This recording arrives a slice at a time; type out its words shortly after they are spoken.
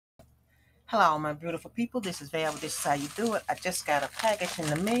Hello, my beautiful people. This is Val. This is how you do it. I just got a package in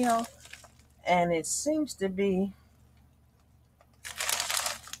the mail, and it seems to be,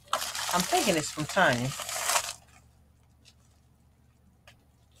 I'm thinking it's from Tonya,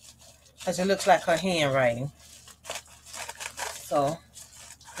 because it looks like her handwriting. So,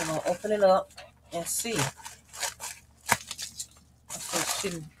 I'm going to open it up and see. I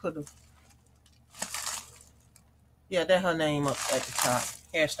shouldn't put a, yeah, that's her name up at the top.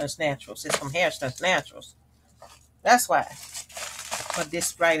 Hairstons Naturals. It's from Hairstons Naturals. That's why. But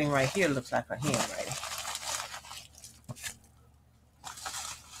this writing right here looks like her handwriting.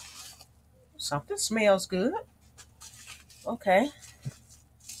 Something smells good. Okay.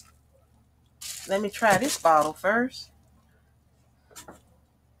 Let me try this bottle first.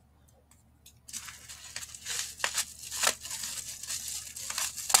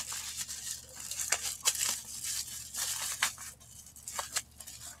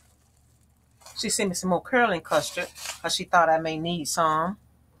 She sent me some more curling custard because she thought I may need some.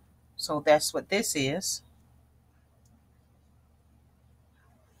 So that's what this is.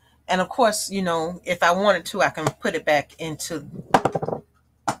 And of course, you know, if I wanted to, I can put it back into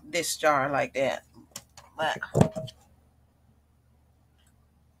this jar like that. But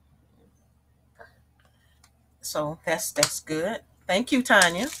so that's good. Thank you,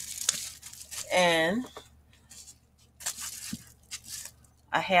 Tonya. And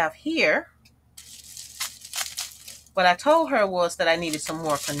I have here, what I told her was that I needed some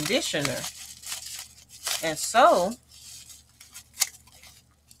more conditioner. And so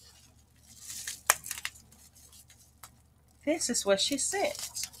this is what she sent.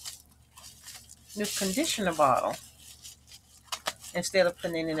 This conditioner bottle. Instead of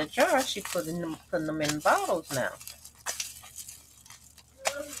putting it in a jar, she putting them in bottles now.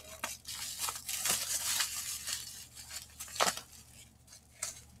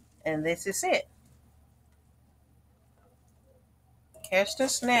 And this is it.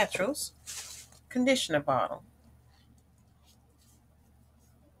 Hairstons Naturals conditioner bottle.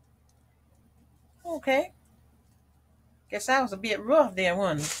 Okay. Guess I was a bit rough there,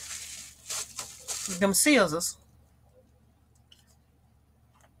 wasn't it? With them scissors.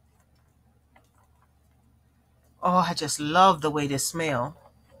 Oh, I just love the way this smells.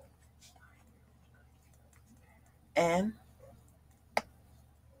 And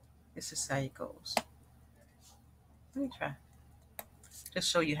this is how it goes. Let me try. Just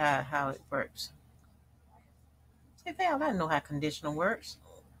show you how it works. Say, Val, I know how conditioner works.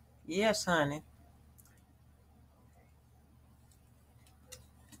 Yes, honey.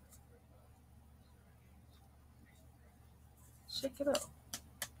 Check it out.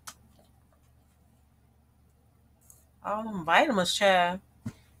 All them vitamins, child.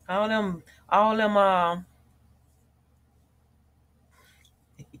 All them all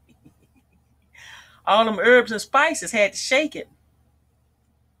them herbs and spices had to shake it.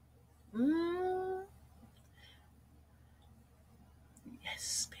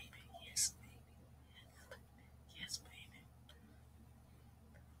 Yes, baby. Yes, baby. Yes, baby.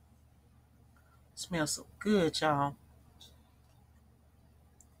 Smells so good, y'all.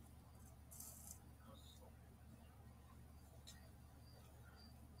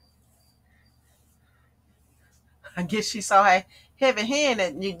 I guess she saw how heavy hand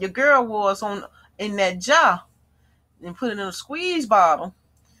that your girl was in that jar and put it in a squeeze bottle.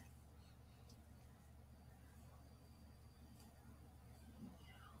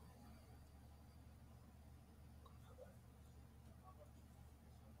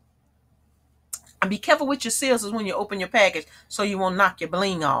 And be careful with your scissors when you open your package so you won't knock your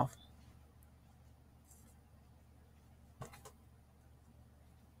bling off.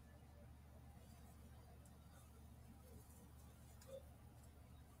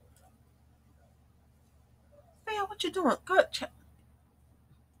 Man, what you doing? Good.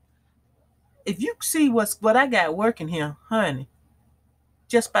 If you see what I got working here, honey,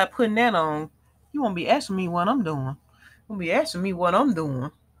 just by putting that on, you won't be asking me what I'm doing. You won't be asking me what I'm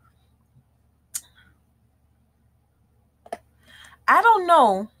doing. I don't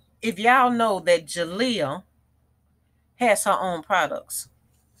know if y'all know that Jalea has her own products.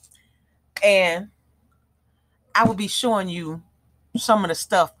 And I will be showing you some of the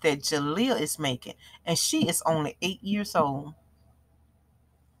stuff that Jalea is making. And she is only 8 years old.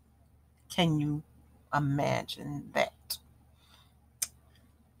 Can you imagine that?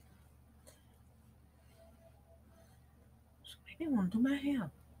 Maybe I want to do my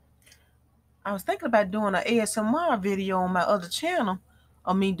hair. I was thinking about doing an ASMR video on my other channel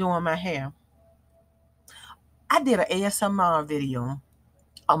of me doing my hair. I did an ASMR video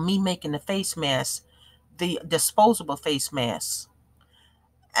of me making the face mask, the disposable face mask.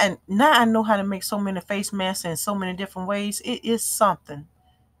 And now I know how to make so many face masks in so many different ways. It is something.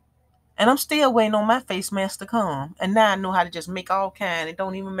 And I'm still waiting on my face mask to come. And now I know how to just make all kind. It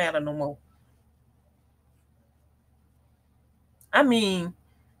don't even matter no more. I mean,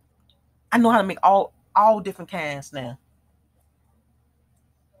 I know how to make all different kinds now.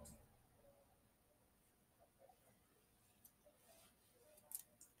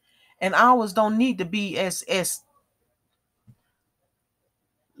 And ours don't need to be as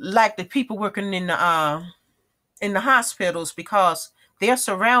like the people working in the hospitals, because they're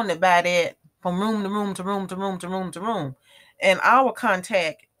surrounded by that from room to room to room to room to room to room. And our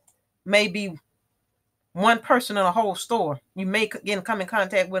contact may be one person in a whole store. You may again come in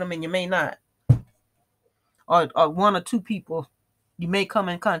contact with them and you may not. Or one or two people you may come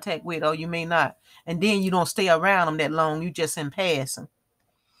in contact with or you may not. And then you don't stay around them that long. You just in passing.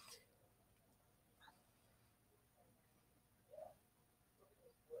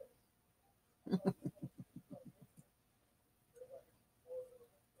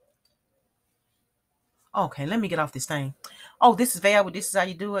 Okay, let me get off this thing. Oh, this is Val. This is how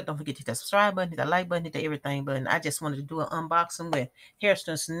you do it. Don't forget to hit that subscribe button, hit that like button, hit the everything button. I just wanted to do an unboxing with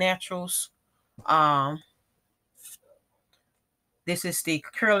Hairstons Naturals. Um, this is the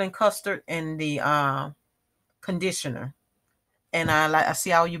curling custard and the conditioner. And I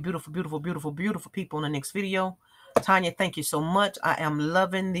see all you beautiful, beautiful, beautiful, beautiful people in the next video. Tonya, thank you so much. I am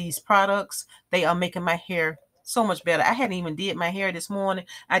loving these products. They are making my hair so much better. I hadn't even did my hair this morning.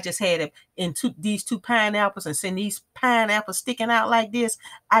 I just had it in these two pineapples, and seeing these pineapples sticking out like this,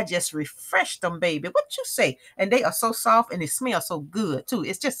 I just refreshed them, baby. What you say? And they are so soft and they smell so good too.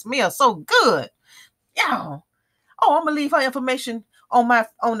 It just smells so good. Y'all. Oh, I'm gonna leave her information on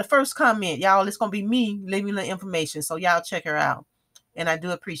the first comment, y'all. It's gonna be me leaving the information, so y'all check her out. And I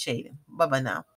do appreciate it. Bye bye now.